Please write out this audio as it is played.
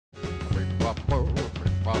What's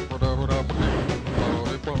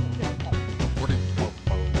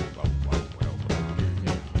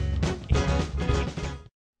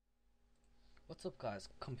up guys,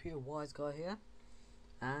 Computer Wise Guy here,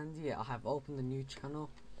 and yeah, I have opened a new channel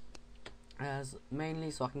as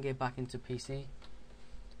mainly so I can get back into PC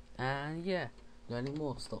and yeah, learning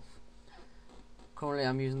more stuff. Currently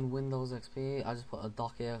I'm using Windows XP. I just put a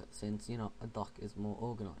dock here since, you know, a dock is more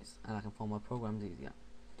organized and I can find my programs easier.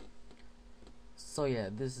 So yeah,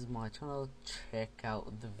 this is my channel. Check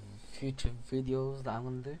out the future videos that I'm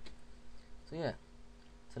gonna do. So yeah,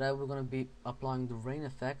 today we're going to be applying the rain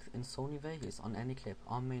effect in Sony Vegas on any clip.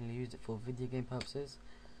 I mainly use it for video game purposes,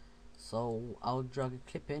 so I'll drag a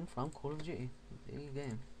clip in from Call of Duty video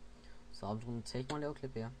game. So I'm just going to take my little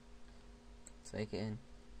clip here, take it in.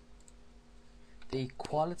 The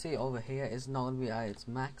quality over here is not going to be at its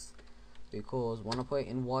max because when I put it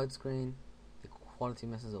in widescreen the quality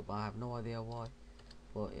messes up. I have no idea why,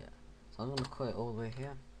 but yeah. So I'm going to cut it all the way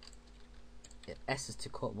here. S is to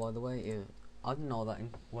cut, by the way. I didn't know that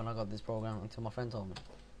when I got this program until my friend told me.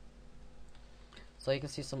 So you can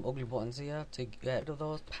see some ugly buttons here. To get rid of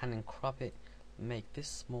those, pan and crop it, make this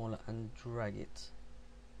smaller and drag it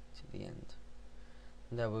to the end.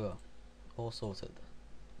 And there we go, all sorted.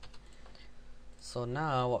 So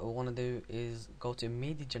now what we want to do is go to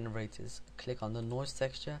media generators, click on the noise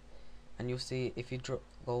texture, and you'll see if you go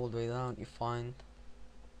all the way down you find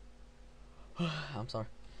I'm sorry,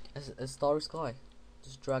 a starry sky.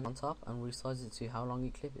 Just drag on top and resize it to how long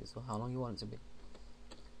your clip is or how long you want it to be.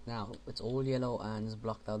 Now it's all yellow and it's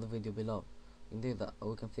blocked out the video below. You can do that, or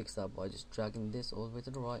we can fix that by just dragging this all the way to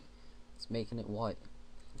the right. It's making it white.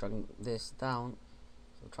 Dragging this down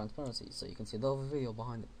for transparency so you can see the other video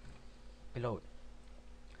behind it, below it.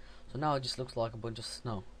 So now it just looks like a bunch of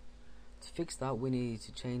snow. To fix that we need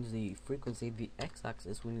to change the frequency, the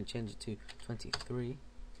x-axis, we need to change it to 23.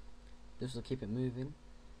 This will keep it moving.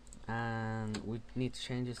 And we need to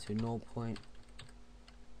change this to 0.1,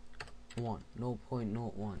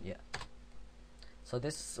 yeah. So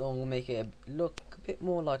this will make it look a bit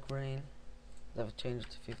more like rain. Let's change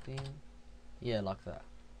it to 15, yeah, like that.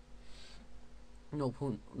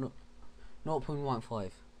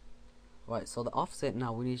 0.15. Right, so the offset,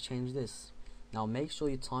 now we need to change this. Now make sure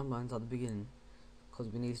your timeline's at the beginning because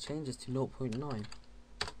we need to change this to 0.9,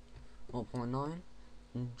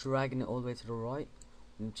 and dragging it all the way to the right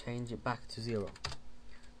and change it back to 0.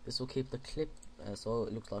 This will keep the clip so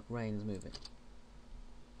it looks like rain is moving.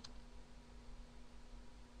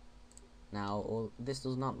 Now this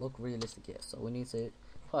does not look realistic yet, so we need to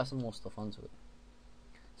apply some more stuff onto it.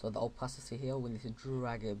 So the opacity here, we need to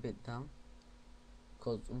drag it a bit down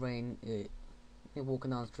because rain, you're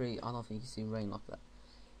walking down the street, I don't think you see rain like that.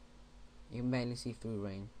 You mainly see through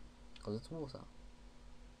rain because it's water.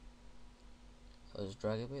 So just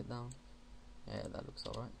drag it a bit down. Yeah, that looks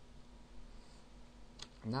alright.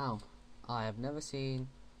 Now, I have never seen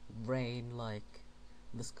rain like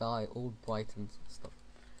the sky all bright and stuff.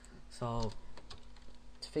 So,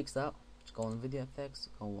 to fix that, just go on video effects,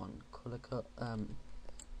 go on color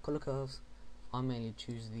curves. I mainly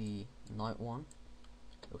choose the night one.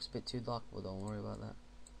 Looks a bit too dark, but don't worry about that.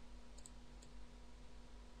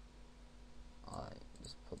 I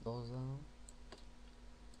just put those down.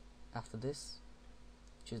 After this,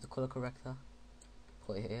 choose the color corrector,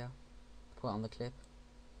 put it here, put it on the clip,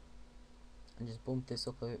 and just bump this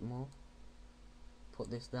up a bit more. Put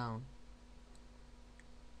this down,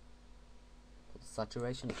 put the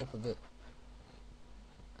saturation up a bit,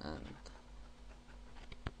 and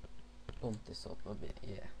bump this up a bit,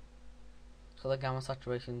 yeah. So the gamma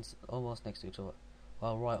saturation's almost next to each other,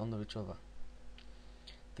 well, right under each other.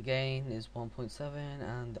 The gain is 1.7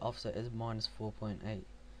 and the offset is -4.8.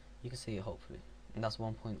 You can see it hopefully. And that's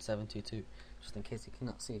 1.722, just in case you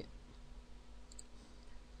cannot see it.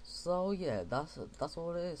 So yeah, that's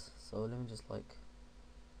all it is. So let me just like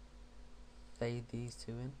fade these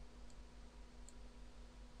two in.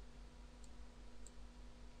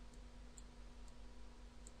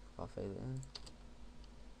 I'll fade it in.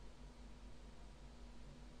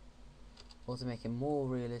 Also make it more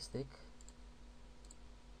realistic,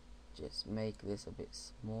 just make this a bit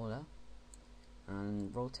smaller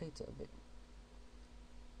and rotate it a bit.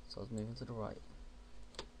 So it's moving to the right.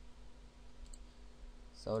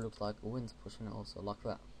 So it looks like the wind's pushing it also, like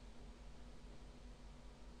that.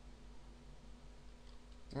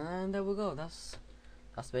 And there we go, that's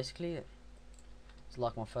basically it. It's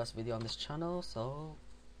like my first video on this channel, so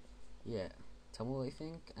yeah, tell me what you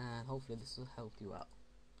think and hopefully this will help you out.